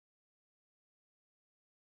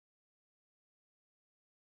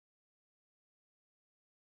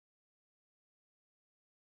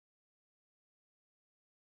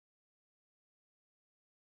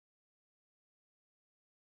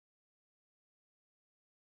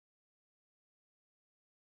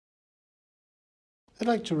I'd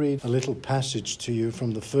like to read a little passage to you from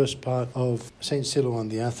the first part of St. Silouan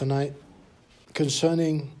the Athonite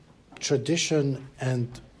concerning tradition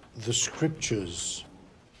and the scriptures.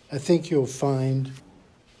 I think you'll find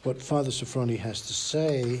what Father Sophrony has to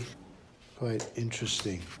say quite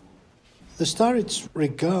interesting. The Starets'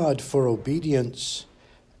 regard for obedience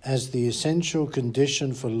as the essential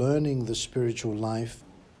condition for learning the spiritual life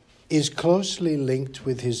is closely linked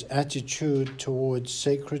with his attitude towards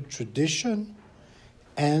sacred tradition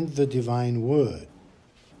and the divine word.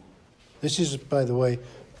 This is, by the way,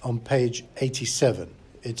 on page 87.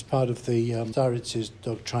 It's part of the Starets'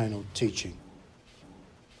 doctrinal teaching.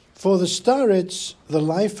 For the Starets, the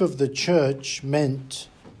life of the Church meant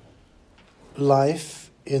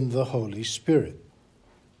life in the Holy Spirit,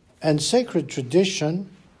 and sacred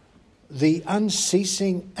tradition, the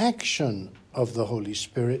unceasing action of the Holy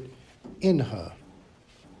Spirit in her.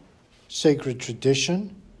 Sacred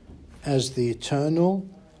tradition as the eternal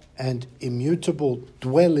and immutable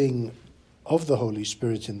dwelling of the Holy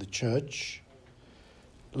Spirit in the Church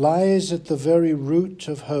lies at the very root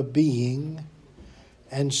of her being,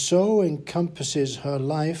 and so encompasses her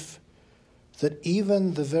life that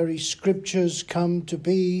even the very Scriptures come to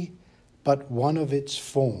be but one of its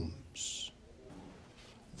forms.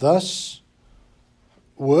 Thus,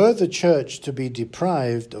 were the Church to be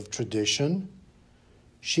deprived of tradition,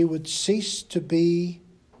 she would cease to be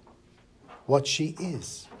what she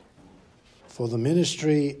is. For the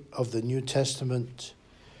ministry of the New Testament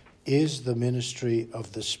is the ministry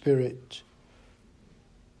of the Spirit,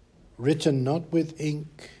 written not with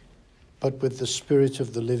ink, but with the Spirit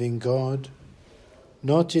of the living God,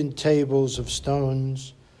 not in tables of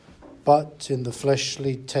stones, but in the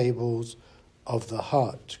fleshly tables of the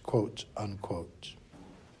heart, quote, unquote.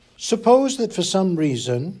 Suppose that for some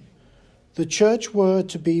reason the Church were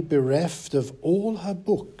to be bereft of all her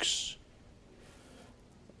books,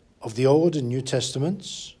 of the Old and New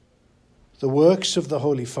Testaments, the works of the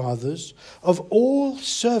Holy Fathers, of all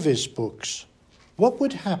service books. What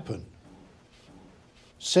would happen?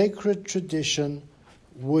 Sacred tradition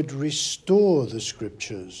would restore the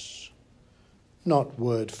Scriptures, not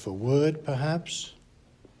word for word, perhaps.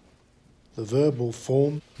 The verbal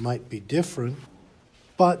form might be different,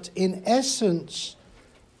 but in essence,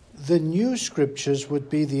 the new Scriptures would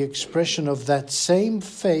be the expression of that same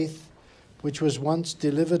faith which was once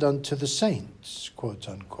delivered unto the saints, quote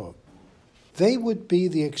unquote. They would be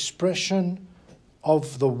the expression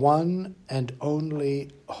of the one and only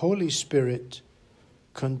Holy Spirit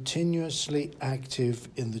continuously active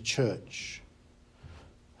in the Church,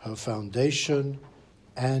 her foundation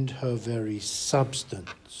and her very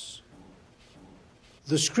substance.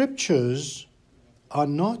 The Scriptures are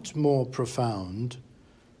not more profound,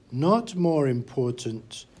 not more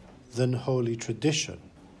important than holy tradition.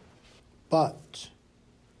 But,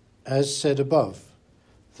 as said above,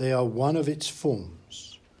 they are one of its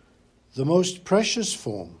forms, the most precious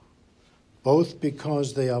form, both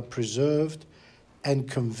because they are preserved and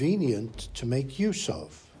convenient to make use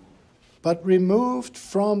of. But removed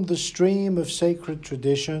from the stream of sacred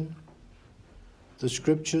tradition, the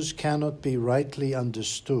Scriptures cannot be rightly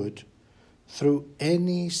understood through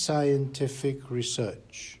any scientific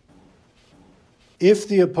research. If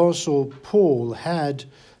the Apostle Paul had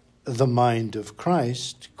the mind of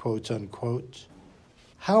Christ, quote unquote,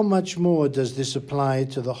 how much more does this apply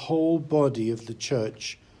to the whole body of the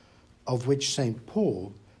Church, of which St.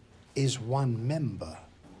 Paul is one member?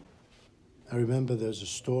 I remember there's a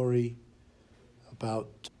story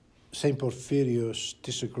about St. Porphyrios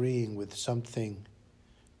disagreeing with something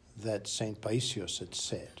that St. Paisios had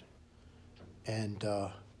said. And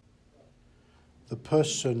the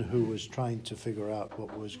person who was trying to figure out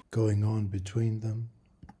what was going on between them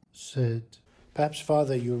said, "Perhaps,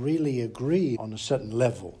 Father, you really agree on a certain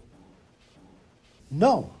level."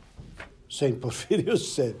 "No," St. Porphyrios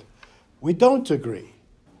said, "we don't agree."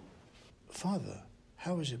 "Father,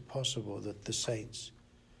 how is it possible that the saints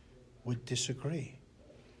would disagree?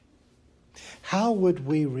 How would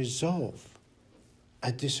we resolve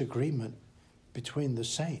a disagreement between the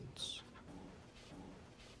saints?"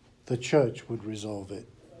 "The Church would resolve it,"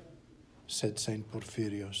 said St.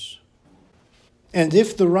 Porphyrios. And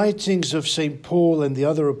if the writings of St. Paul and the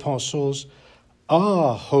other apostles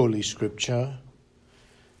are Holy Scripture,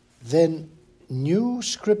 then new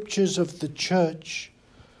Scriptures of the Church,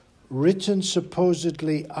 written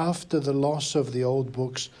supposedly after the loss of the old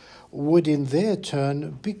books, would in their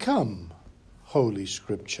turn become Holy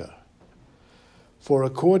Scripture. For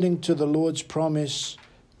according to the Lord's promise,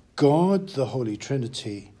 God, the Holy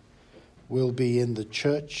Trinity, will be in the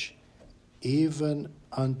Church even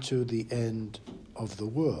unto the end of the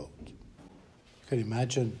world. can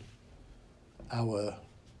imagine our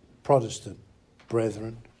Protestant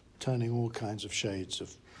brethren turning all kinds of shades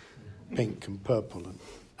of pink and purple and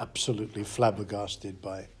absolutely flabbergasted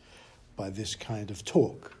by this kind of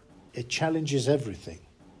talk. It challenges everything.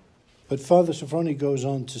 But Father Sophrony goes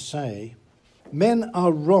on to say, men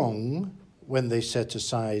are wrong when they set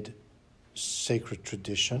aside sacred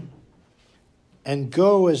tradition and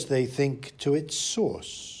go, as they think, to its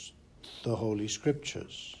source, the Holy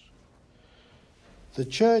Scriptures. The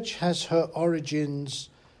Church has her origins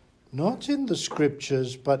not in the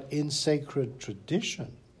Scriptures, but in sacred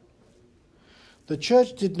tradition. The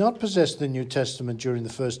Church did not possess the New Testament during the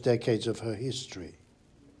first decades of her history.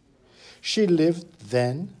 She lived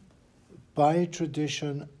then by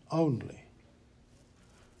tradition only.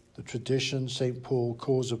 The tradition St. Paul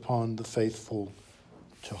calls upon the faithful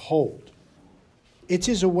to hold. It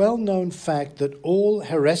is a well-known fact that all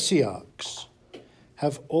heresiarchs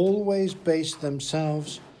have always based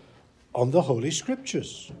themselves on the Holy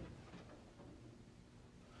Scriptures,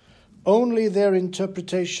 only their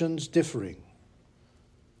interpretations differing.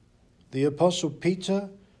 The Apostle Peter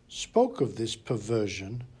spoke of this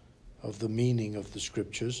perversion of the meaning of the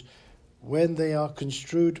Scriptures when they are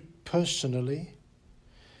construed personally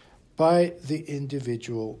by the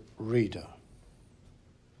individual reader.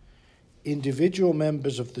 Individual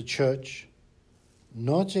members of the Church,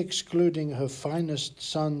 not excluding her finest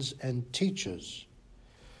sons and teachers,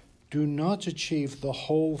 do not achieve the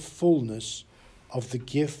whole fullness of the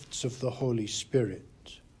gifts of the Holy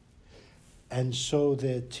Spirit, and so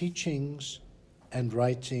their teachings and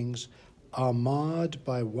writings are marred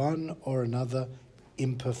by one or another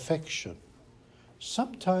imperfection,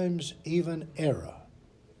 sometimes even error.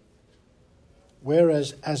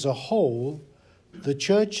 Whereas as a whole, the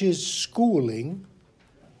Church's schooling,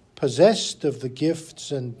 possessed of the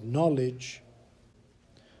gifts and knowledge,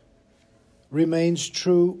 remains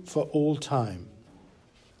true for all time.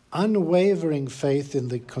 Unwavering faith in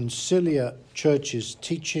the conciliar Church's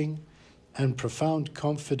teaching and profound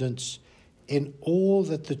confidence in all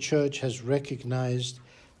that the Church has recognized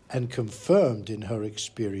and confirmed in her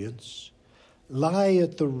experience lie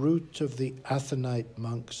at the root of the Athonite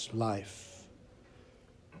monk's life,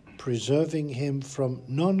 preserving him from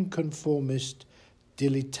nonconformist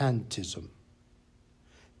dilettantism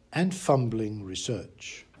and fumbling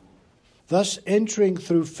research. Thus, entering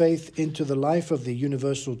through faith into the life of the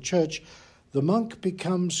universal Church, the monk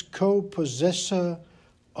becomes co-possessor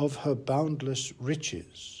of her boundless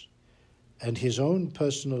riches, and his own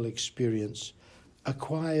personal experience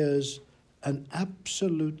acquires an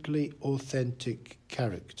absolutely authentic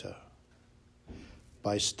character.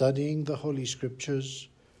 By studying the Holy Scriptures,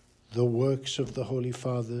 the works of the Holy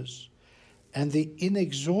Fathers, and the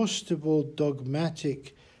inexhaustible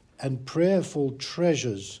dogmatic and prayerful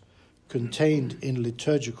treasures contained in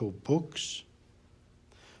liturgical books,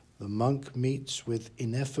 the monk meets with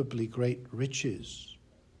ineffably great riches,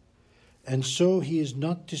 and so he is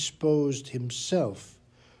not disposed himself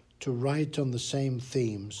to write on the same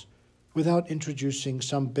themes without introducing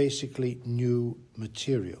some basically new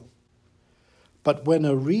material. But when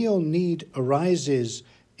a real need arises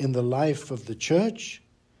in the life of the Church,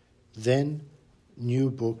 then new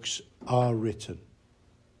books are written.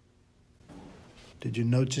 Did you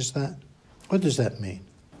notice that? What does that mean?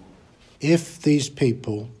 If these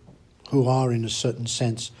people, who are in a certain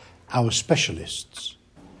sense our specialists,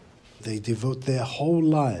 they devote their whole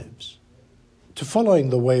lives to following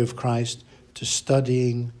the way of Christ, to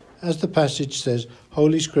studying, as the passage says,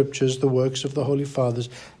 Holy Scriptures, the works of the Holy Fathers,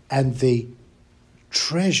 and the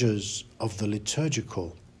treasures of the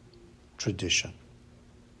liturgical tradition.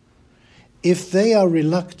 If they are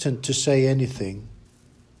reluctant to say anything,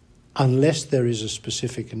 unless there is a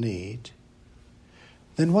specific need,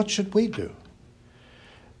 then what should we do?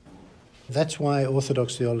 That's why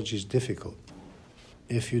Orthodox theology is difficult.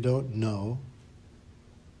 If you don't know,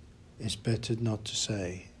 it's better not to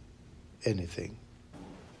say anything.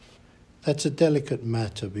 That's a delicate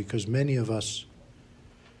matter because many of us,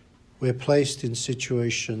 we're placed in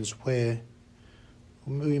situations where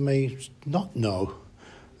we may not know,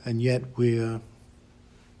 and yet we're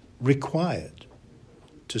required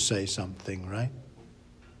to say something, right?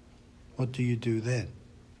 What do you do then?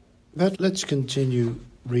 But let's continue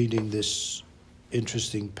reading this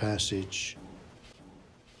interesting passage.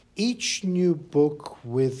 Each new book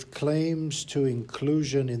with claims to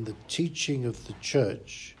inclusion in the teaching of the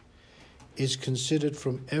Church is considered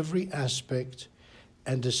from every aspect,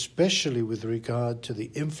 and especially with regard to the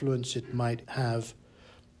influence it might have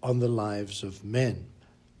on the lives of men.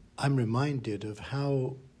 I'm reminded of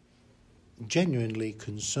how genuinely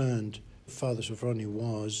concerned Father Sophrony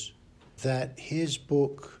was that his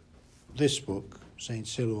book, this book, St.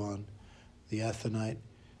 Silouan the Athonite,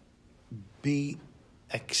 be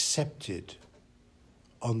accepted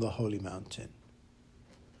on the Holy Mountain.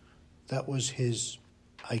 That was his,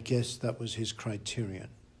 I guess that was his criterion.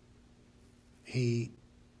 He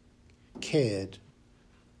cared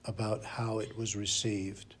about how it was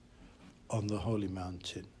received on the Holy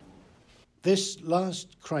Mountain. This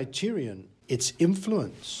last criterion, its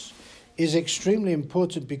influence, is extremely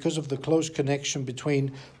important because of the close connection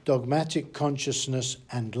between dogmatic consciousness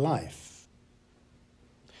and life.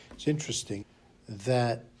 It's interesting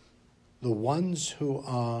that the ones who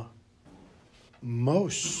are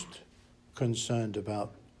most concerned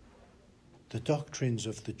about the doctrines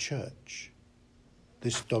of the Church,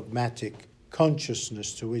 this dogmatic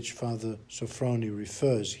consciousness to which Father Sophrony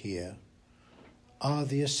refers here, are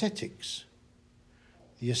the ascetics.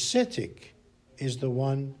 The ascetic is the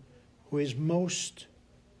one who is most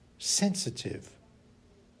sensitive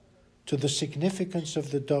to the significance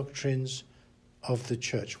of the doctrines of the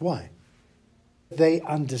Church. Why? They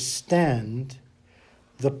understand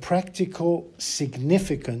the practical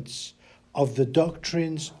significance of the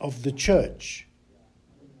doctrines of the Church.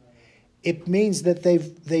 It means that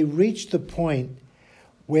they reached the point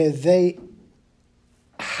where they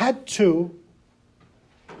had to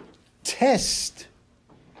test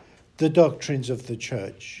the doctrines of the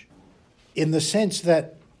Church, in the sense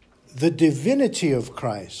that the divinity of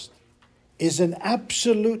Christ is an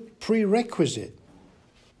absolute prerequisite.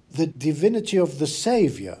 The divinity of the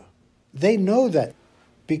Savior, they know that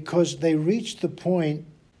because they reached the point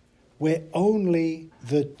where only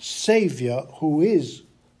the Savior, who is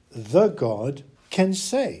the God, can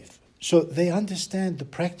save. So they understand the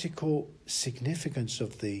practical significance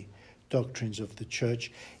of the doctrines of the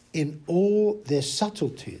Church in all their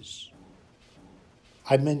subtleties.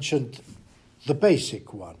 I mentioned the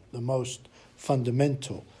basic one, the most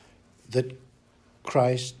fundamental, that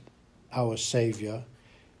Christ, our Savior,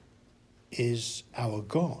 is our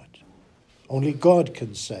God. Only God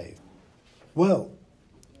can save. Well,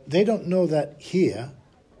 they don't know that here.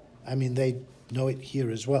 I mean, they know it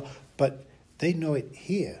here as well, but they know it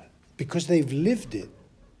here because they've lived it.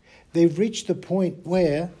 They've reached the point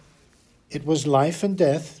where it was life and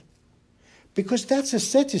death, because that's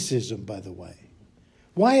asceticism, by the way.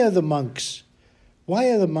 Why are the monks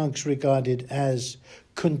regarded as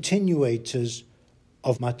continuators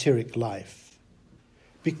of martyric life?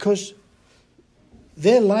 Because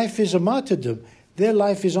their life is a martyrdom. Their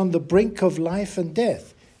life is on the brink of life and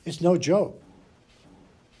death. It's no joke.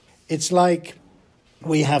 It's like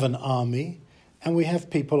we have an army and we have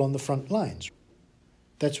people on the front lines.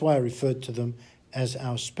 That's why I referred to them as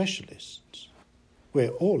our specialists. We're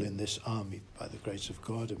all in this army by the grace of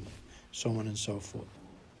God, and so on and so forth.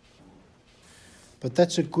 But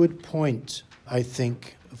that's a good point, I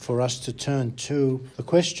think, for us to turn to the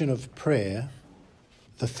question of prayer,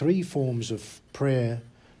 the three forms of prayer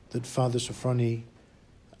that Father Sophrony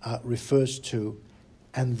refers to,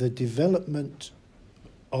 and the development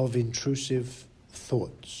of intrusive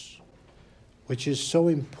thoughts, which is so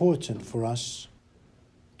important for us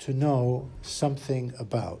to know something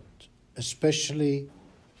about, especially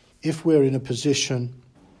if we're in a position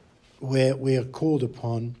where we are called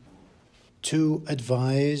upon to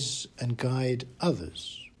advise and guide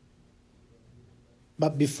others.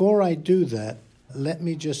 But before I do that, let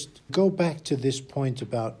me just go back to this point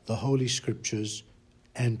about the Holy Scriptures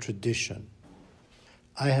and tradition.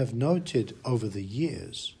 I have noted over the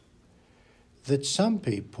years that some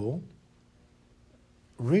people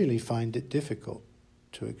really find it difficult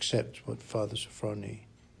to accept what Father Sophrony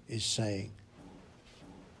is saying.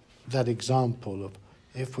 That example of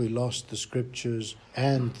if we lost the Scriptures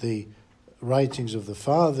and the writings of the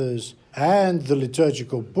Fathers and the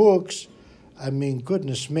liturgical books, I mean,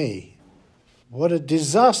 goodness me, what a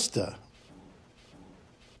disaster.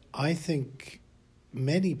 I think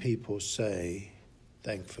many people say,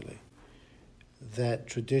 thankfully, that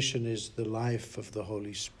tradition is the life of the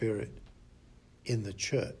Holy Spirit in the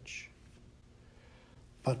Church.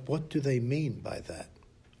 But what do they mean by that?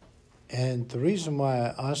 And the reason why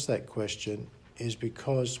I ask that question is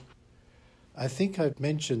because I think I've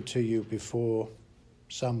mentioned to you before,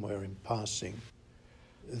 somewhere in passing,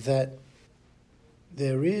 that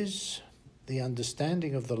there is the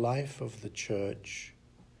understanding of the life of the Church,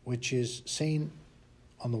 which is seen,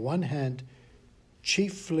 on the one hand,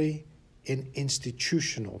 chiefly in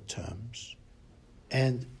institutional terms,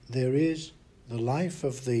 and there is the life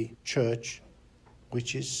of the Church,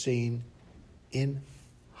 which is seen in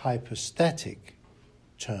hypostatic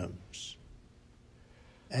terms.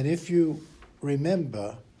 And if you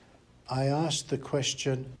remember, I asked the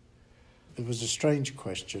question, It was a strange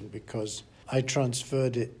question because I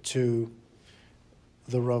transferred it to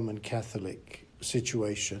the Roman Catholic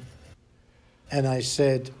situation. And I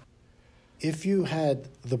said, if you had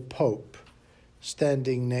the Pope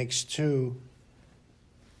standing next to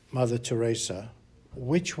Mother Teresa,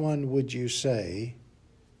 which one would you say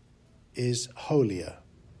is holier?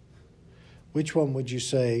 Which one would you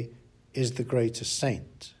say is the greater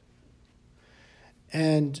saint?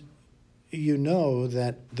 And you know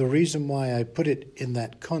that the reason why I put it in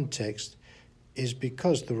that context is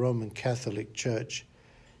because the Roman Catholic Church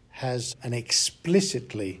has an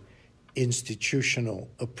explicitly institutional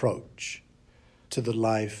approach to the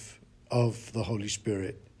life of the Holy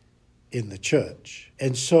Spirit in the Church.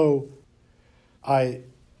 And so I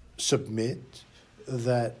submit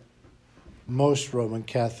that most Roman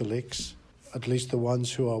Catholics, at least the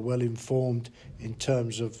ones who are well informed in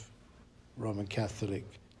terms of Roman Catholic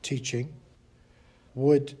teaching,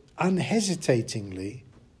 would unhesitatingly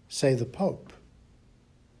say the Pope.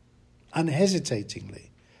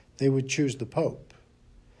 Unhesitatingly, they would choose the Pope.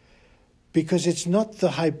 Because it's not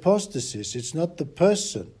the hypostasis, it's not the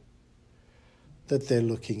person that they're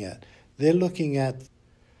looking at. They're looking at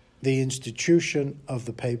the institution of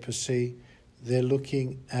the papacy. They're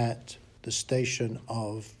looking at the station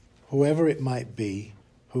of whoever it might be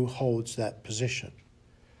who holds that position.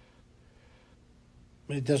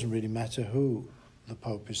 It doesn't really matter who the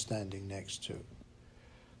Pope is standing next to.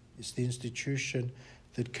 It's the institution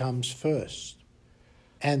that comes first.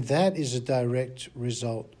 And that is a direct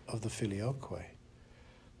result of the filioque.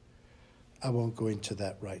 I won't go into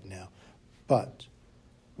that right now. But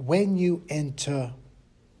when you enter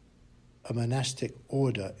a monastic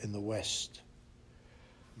order in the West,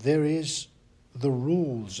 there is the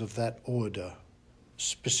rules of that order,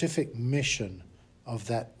 specific mission of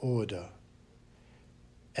that order.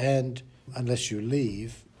 And unless you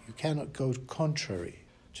leave, you cannot go contrary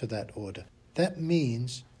to that order. That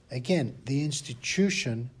means, again, the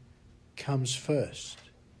institution comes first.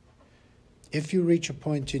 If you reach a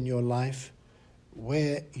point in your life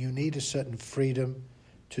where you need a certain freedom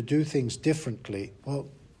to do things differently, well,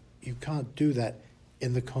 you can't do that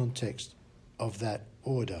in the context of that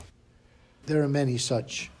order. There are many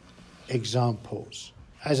such examples.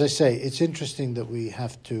 As I say, it's interesting that we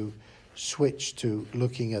have to switch to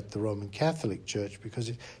looking at the Roman Catholic Church because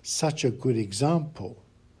it's such a good example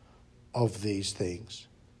of these things.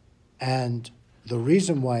 And the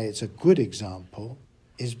reason why it's a good example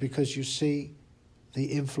is because you see the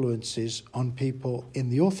influences on people in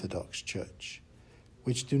the Orthodox Church,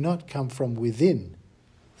 which do not come from within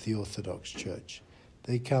the Orthodox Church.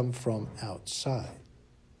 They come from outside.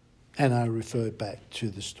 And I refer back to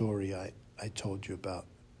the story I told you about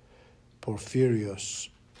Porphyrios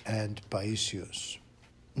and Paisios.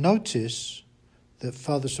 Notice that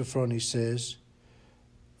Father Sophrony says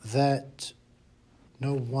that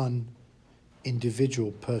no one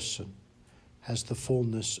individual person has the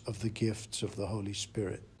fullness of the gifts of the Holy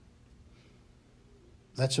Spirit.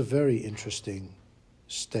 That's a very interesting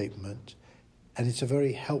statement, and it's a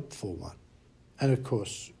very helpful one. And of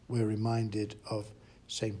course, we're reminded of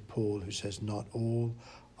St. Paul, who says, not all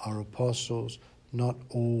are apostles, not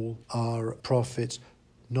all are prophets,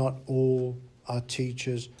 not all are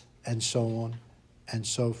teachers, and so on and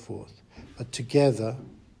so forth. But together,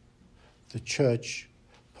 the Church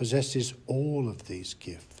possesses all of these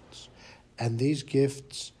gifts, and these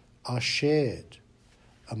gifts are shared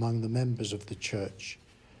among the members of the Church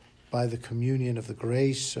by the communion of the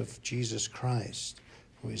grace of Jesus Christ,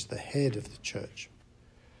 who is the head of the Church.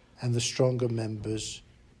 And the stronger members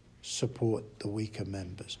support the weaker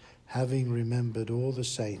members, having remembered all the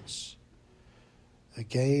saints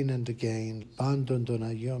again and again,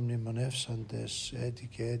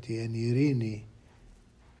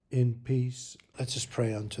 in peace. Let us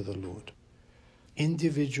pray unto the Lord.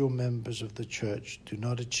 Individual members of the Church do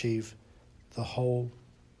not achieve the whole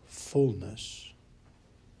fullness.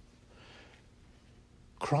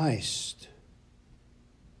 Christ,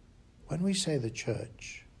 when we say the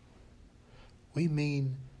Church, we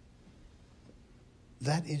mean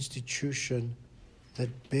that institution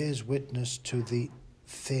that bears witness to the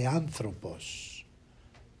theanthropos.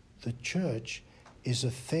 The Church is a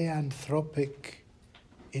theanthropic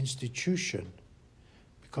institution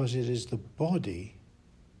because it is the body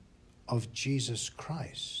of Jesus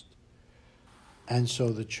Christ. And so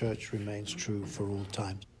the Church remains true for all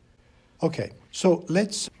time. Okay, so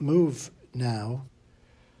let's move now.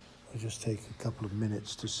 I'll just take a couple of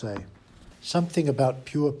minutes to say something about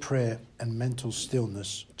pure prayer and mental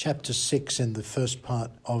stillness. Chapter 6 in the first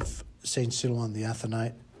part of St. Silouan the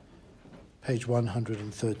Athonite, page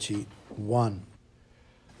 131.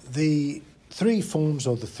 The three forms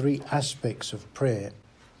or the three aspects of prayer,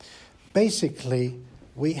 basically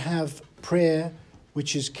we have prayer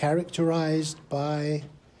which is characterized by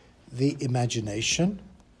the imagination.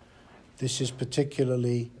 This is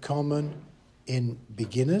particularly common in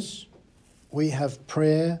beginners. We have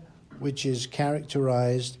prayer which is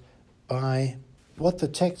characterized by what the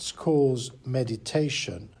text calls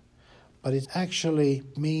meditation, but it actually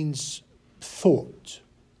means thought,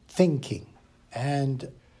 thinking,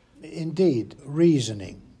 and indeed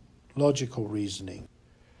reasoning, logical reasoning.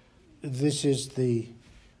 This is the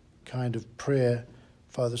kind of prayer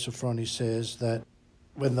Father Sophrony says that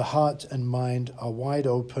when the heart and mind are wide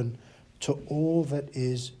open to all that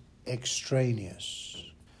is extraneous,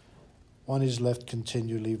 one is left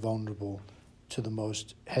continually vulnerable to the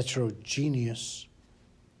most heterogeneous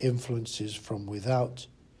influences from without,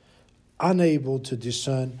 unable to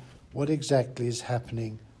discern what exactly is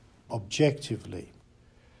happening objectively.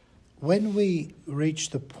 When we reach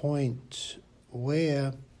the point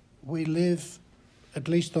where we live, at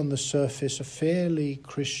least on the surface, a fairly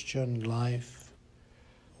Christian life,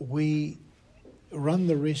 we run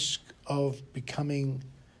the risk of becoming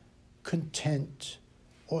content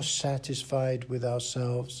or satisfied with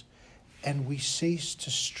ourselves, and we cease to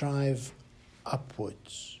strive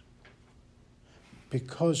upwards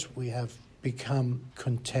because we have become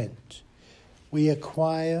content. We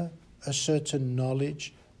acquire a certain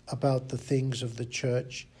knowledge about the things of the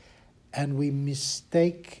church, and we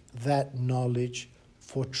mistake that knowledge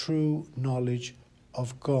for true knowledge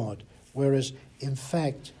of God, whereas in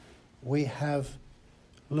fact we have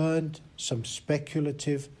learned some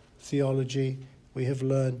speculative theology, we have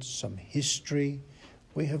learned some history,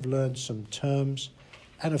 we have learned some terms,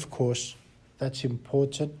 and of course that's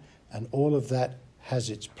important and all of that has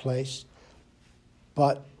its place.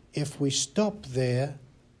 But if we stop there,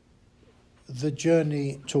 the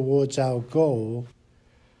journey towards our goal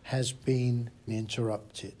has been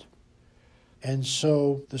interrupted. And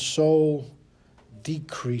so the soul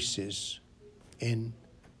decreases in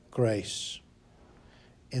grace,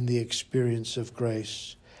 in the experience of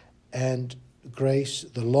grace. And grace,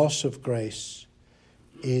 the loss of grace,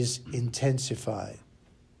 is intensified.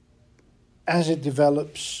 As it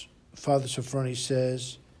develops, Father Sophrony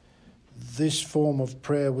says, this form of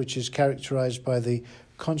prayer, which is characterized by the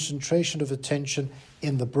concentration of attention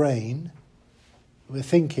in the brain, we're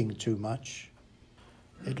thinking too much,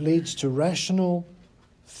 it leads to rational,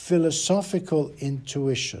 philosophical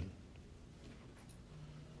intuition.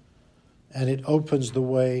 And it opens the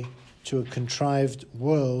way to a contrived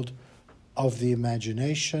world of the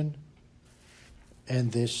imagination,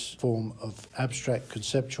 and this form of abstract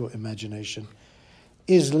conceptual imagination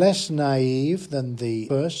is less naive than the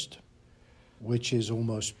first, which is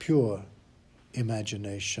almost pure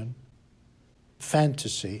imagination,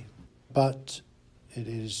 fantasy, but it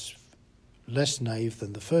is less naive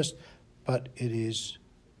than the first, but it is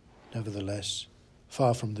nevertheless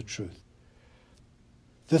far from the truth.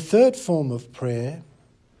 The third form of prayer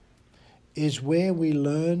is where we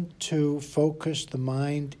learn to focus the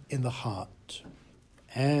mind in the heart.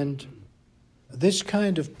 And this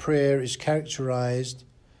kind of prayer is characterized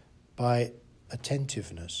by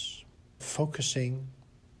attentiveness, focusing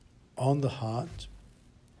on the heart.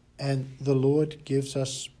 And the Lord gives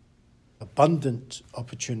us abundant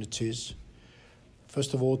opportunities,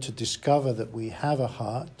 first of all, to discover that we have a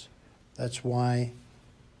heart. That's why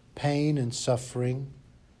pain and suffering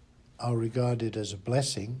are regarded as a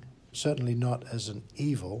blessing, certainly not as an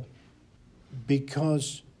evil,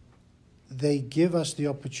 because they give us the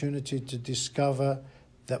opportunity to discover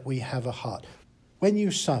that we have a heart. When you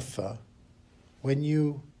suffer, when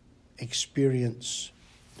you experience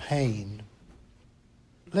pain,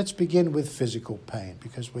 let's begin with physical pain,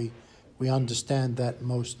 because we understand that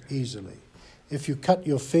most easily. If you cut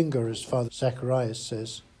your finger, as Father Zacharias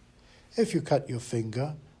says, if you cut your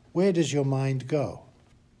finger, where does your mind go?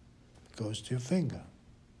 It goes to your finger.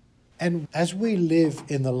 And as we live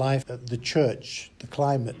in the life of the church, the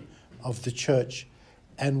climate of the church,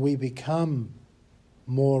 and we become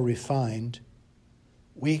more refined,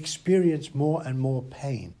 we experience more and more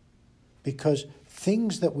pain, because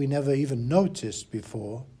things that we never even noticed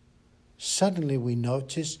before, suddenly we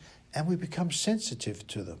notice and we become sensitive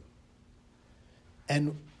to them.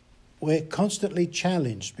 And we're constantly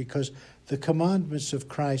challenged because the commandments of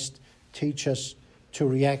Christ teach us to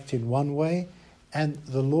react in one way, and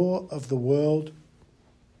the law of the world,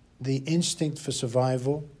 the instinct for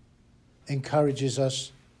survival, encourages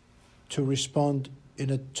us to respond in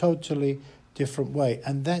a totally different way.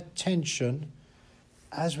 And that tension,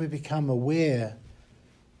 as we become aware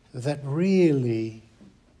that really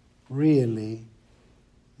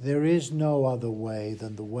There is no other way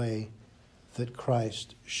than the way that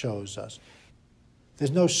Christ shows us.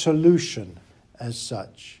 There's no solution as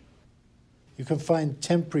such. You can find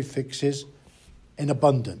temporary fixes in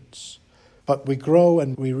abundance, but we grow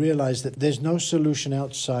and we realize that there's no solution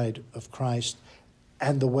outside of Christ,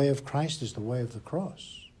 and the way of Christ is the way of the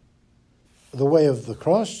cross. The way of the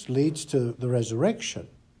cross leads to the resurrection,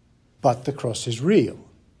 but the cross is real.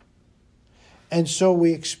 And so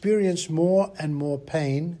we experience more and more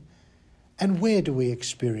pain. And where do we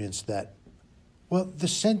experience that? Well, the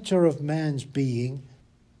center of man's being,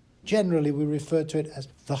 generally we refer to it as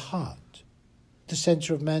the heart, the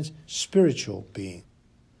center of man's spiritual being.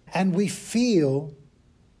 And we feel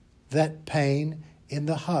that pain in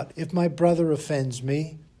the heart. If my brother offends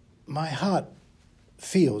me, my heart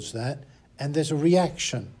feels that, and there's a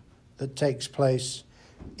reaction that takes place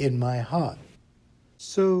in my heart.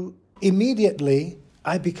 So immediately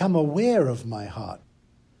I become aware of my heart.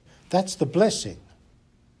 That's the blessing.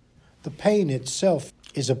 The pain itself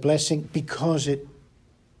is a blessing because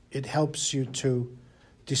it helps you to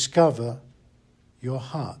discover your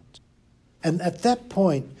heart. And at that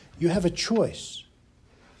point, you have a choice.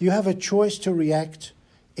 You have a choice to react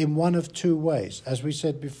in one of two ways, as we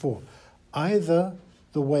said before. Either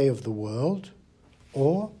the way of the world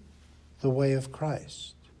or the way of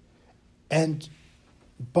Christ. And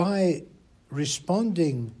by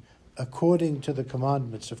responding according to the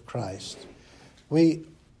commandments of Christ, we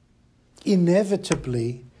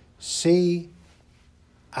inevitably see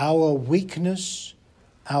our weakness,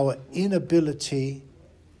 our inability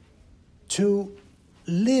to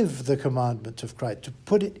live the commandment of Christ, to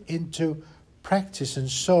put it into practice. And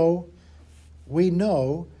so we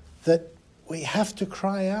know that we have to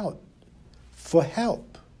cry out for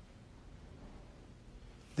help.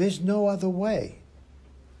 There's no other way.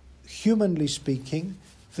 Humanly speaking,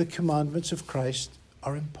 the commandments of Christ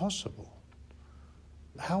are impossible.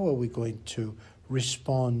 How are we going to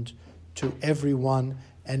respond to everyone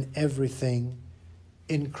and everything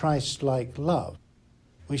in Christ-like love?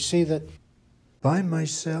 We see that by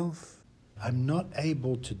myself, I'm not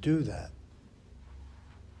able to do that.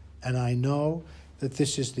 And I know that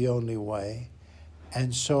this is the only way.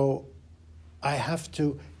 And so I have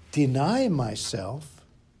to deny myself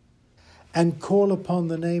and call upon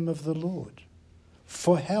the name of the Lord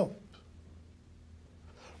for help.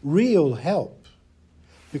 Real help.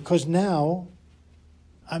 Because now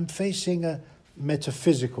I'm facing a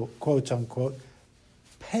metaphysical, quote-unquote,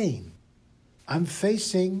 pain. I'm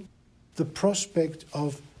facing the prospect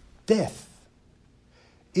of death.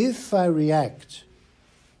 If I react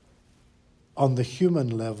on the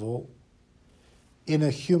human level, in a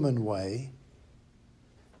human way,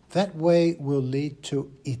 that way will lead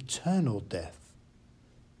to eternal death.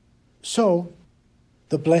 So,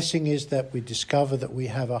 the blessing is that we discover that we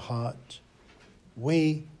have a heart.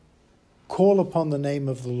 We call upon the name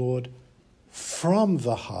of the Lord from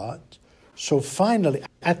the heart. So finally,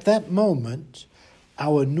 at that moment,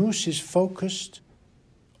 our nous is focused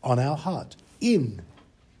on our heart, in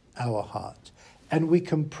our heart. And we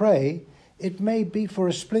can pray, it may be for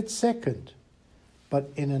a split second, but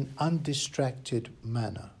in an undistracted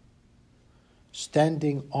manner,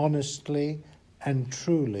 standing honestly and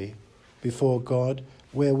truly before God,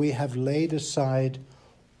 where we have laid aside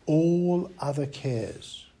all other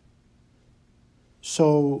cares.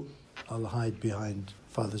 So, I'll hide behind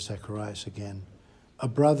Father Zacharias again. A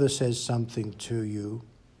brother says something to you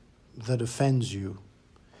that offends you,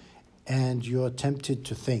 and you're tempted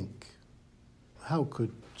to think, how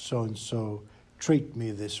could so-and-so treat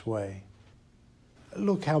me this way?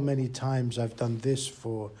 Look how many times I've done this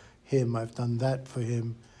for him, I've done that for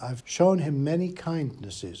him. I've shown him many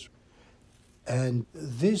kindnesses, and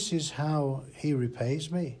this is how he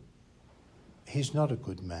repays me. He's not a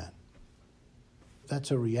good man. That's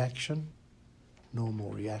a reaction,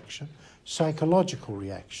 normal reaction, psychological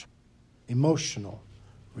reaction, emotional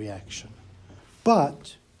reaction.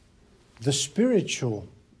 But the spiritual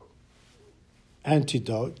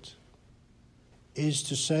antidote is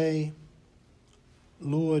to say,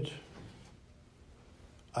 Lord,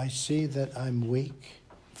 I see that I'm weak.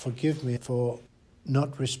 Forgive me for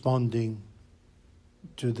not responding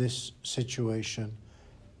to this situation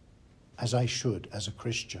as I should, as a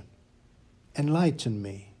Christian. Enlighten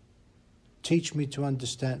me. Teach me to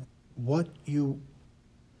understand what you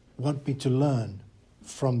want me to learn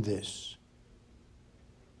from this.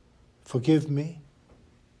 Forgive me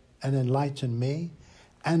and enlighten me.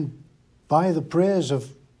 And by the prayers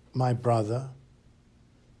of my brother,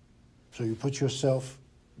 so you put yourself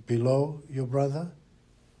below your brother,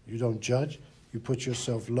 you don't judge, you put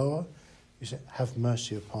yourself lower, you say, have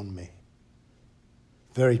mercy upon me.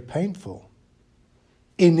 very painful.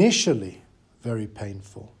 Initially, very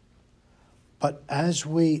painful. But as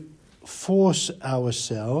we force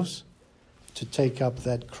ourselves to take up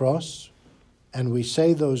that cross, and we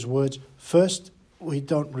say those words, first, we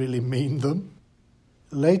don't really mean them.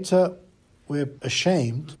 Later, we're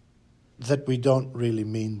ashamed that we don't really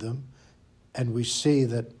mean them, and we see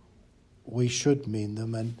that we should mean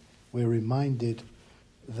them, and we're reminded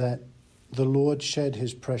that the Lord shed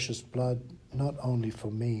his precious blood not only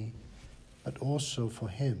for me, but also for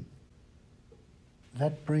him.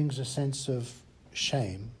 That brings a sense of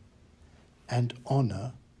shame and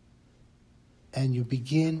honor, and you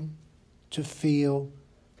begin to feel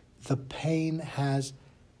the pain has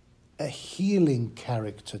a healing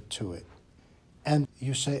character to it. And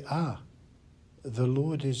you say, the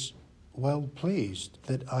Lord is well pleased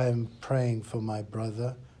that I am praying for my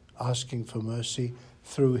brother, asking for mercy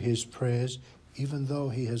through his prayers, even though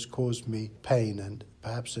he has caused me pain and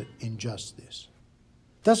perhaps an injustice.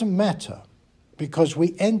 Doesn't matter, because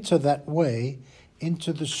we enter that way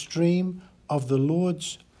into the stream of the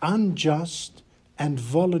Lord's unjust and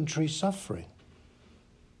voluntary suffering.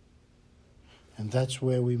 And that's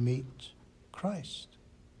where we meet Christ.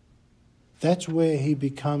 That's where he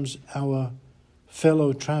becomes our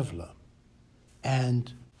fellow traveler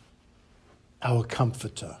and our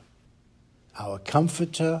comforter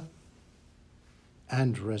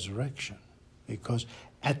and resurrection. Because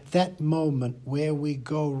at that moment where we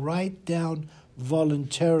go right down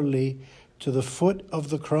voluntarily to the foot of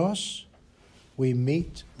the cross, we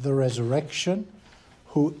meet the resurrection,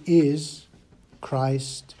 who is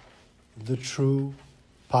Christ, the true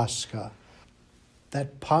Pascha.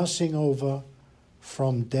 That passing over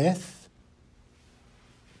from death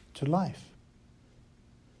to life.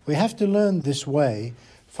 We have to learn this way,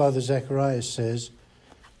 Father Zacharias says,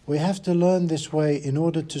 we have to learn this way in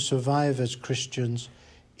order to survive as Christians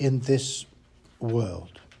in this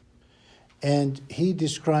world. And he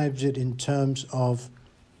describes it in terms of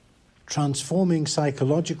transforming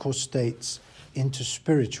psychological states into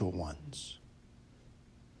spiritual ones.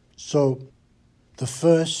 So the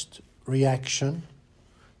first reaction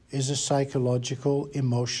is a psychological,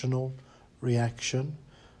 emotional reaction.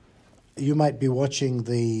 You might be watching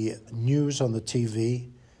the news on the TV,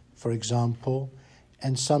 for example,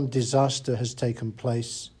 and some disaster has taken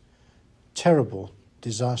place, terrible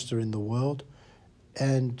disaster in the world,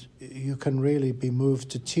 and you can really be moved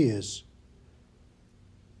to tears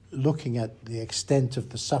looking at the extent of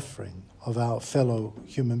the suffering of our fellow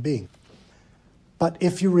human being. But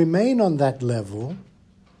if you remain on that level,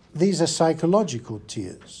 these are psychological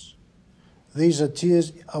tears. These are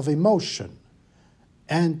tears of emotion.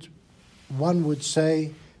 And one would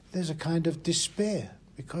say there's a kind of despair,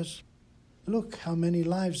 because look how many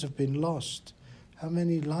lives have been lost, how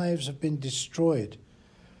many lives have been destroyed.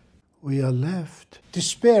 We are left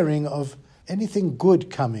despairing of anything good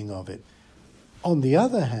coming of it. On the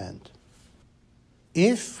other hand,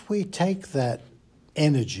 if we take that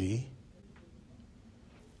energy,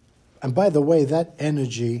 and by the way, that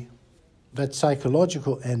energy, that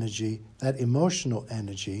psychological energy, that emotional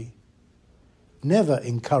energy, never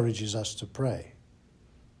encourages us to pray.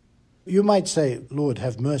 You might say, Lord,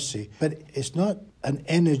 have mercy, but it's not an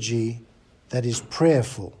energy that is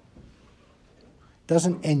prayerful. It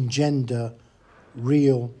doesn't engender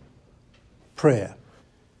real prayer.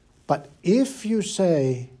 But if you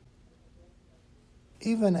say,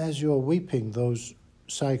 even as you're weeping those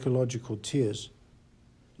psychological tears,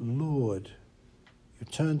 Lord, you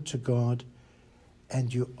turn to God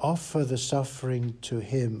and you offer the suffering to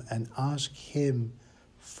him and ask him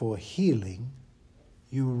for healing,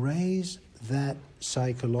 you raise that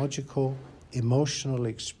psychological, emotional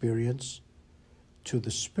experience to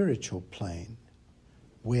the spiritual plane,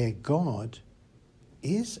 where God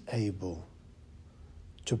is able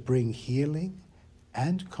to bring healing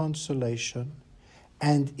and consolation,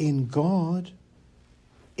 and in God,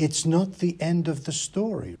 it's not the end of the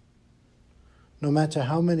story. No matter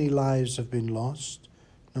how many lives have been lost,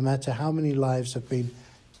 no matter how many lives have been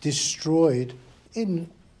destroyed in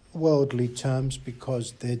worldly terms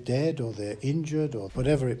because they're dead or they're injured or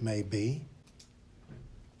whatever it may be,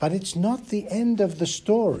 but it's not the end of the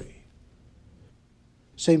story.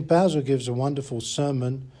 St. Basil gives a wonderful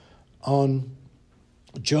sermon on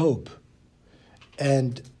Job,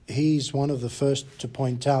 and he's one of the first to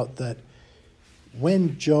point out that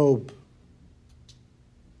when Job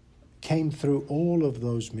came through all of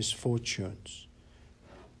those misfortunes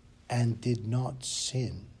and did not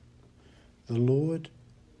sin, the Lord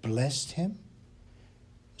blessed him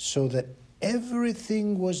so that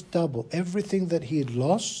everything was double. Everything that he had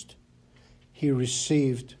lost, he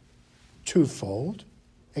received twofold.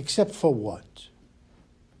 Except for what?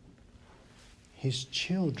 His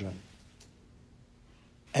children.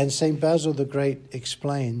 And St. Basil the Great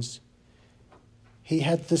explains, he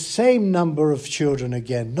had the same number of children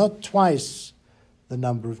again, not twice the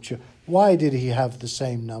number of children. Why did he have the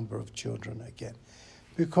same number of children again?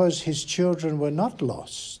 Because his children were not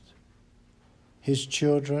lost. His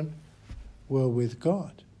children were with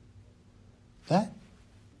God. That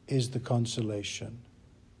is the consolation.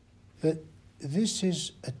 That this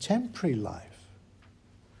is a temporary life.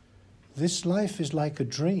 This life is like a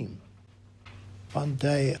dream. One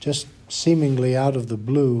day, just seemingly out of the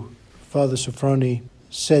blue, Father Sophrony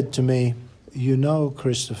said to me, "You know,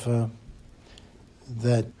 Christopher,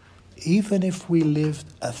 that even if we lived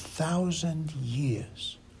 1,000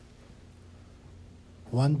 years,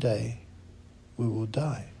 one day we will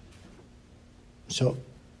die. So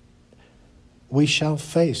we shall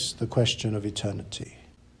face the question of eternity.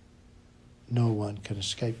 No one can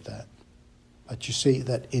escape that. But you see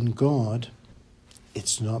that in God,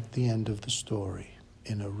 it's not the end of the story.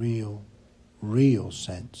 In a real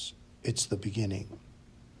sense, it's the beginning.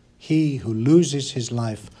 He who loses his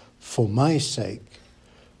life for my sake,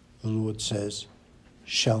 the Lord says,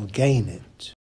 shall gain it